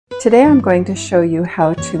Today I'm going to show you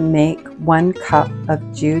how to make 1 cup of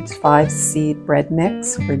Jude's 5-seed bread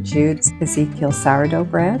mix for Jude's Ezekiel sourdough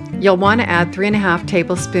bread. You'll want to add 3½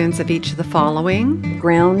 tablespoons of each of the following: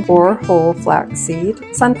 ground or whole flax seed,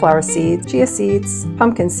 sunflower seeds, chia seeds,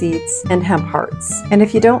 pumpkin seeds, and hemp hearts. And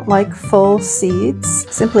if you don't like full seeds,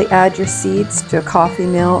 simply add your seeds to a coffee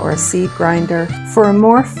mill or a seed grinder for a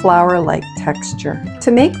more flour-like texture.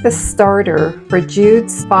 To make the starter for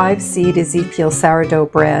Jude's 5-seed Ezekiel sourdough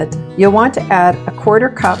bread, you'll want to add a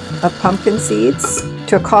 1/4 cup of pumpkin seeds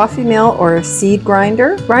to a coffee mill or a seed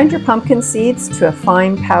grinder. Grind your pumpkin seeds to a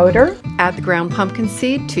fine powder. Add the ground pumpkin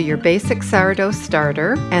seed to your basic sourdough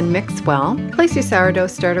starter and mix well. Place your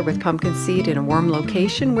sourdough starter with pumpkin seed in a warm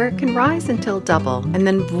location where it can rise until double. And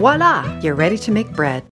then voila! You're ready to make bread.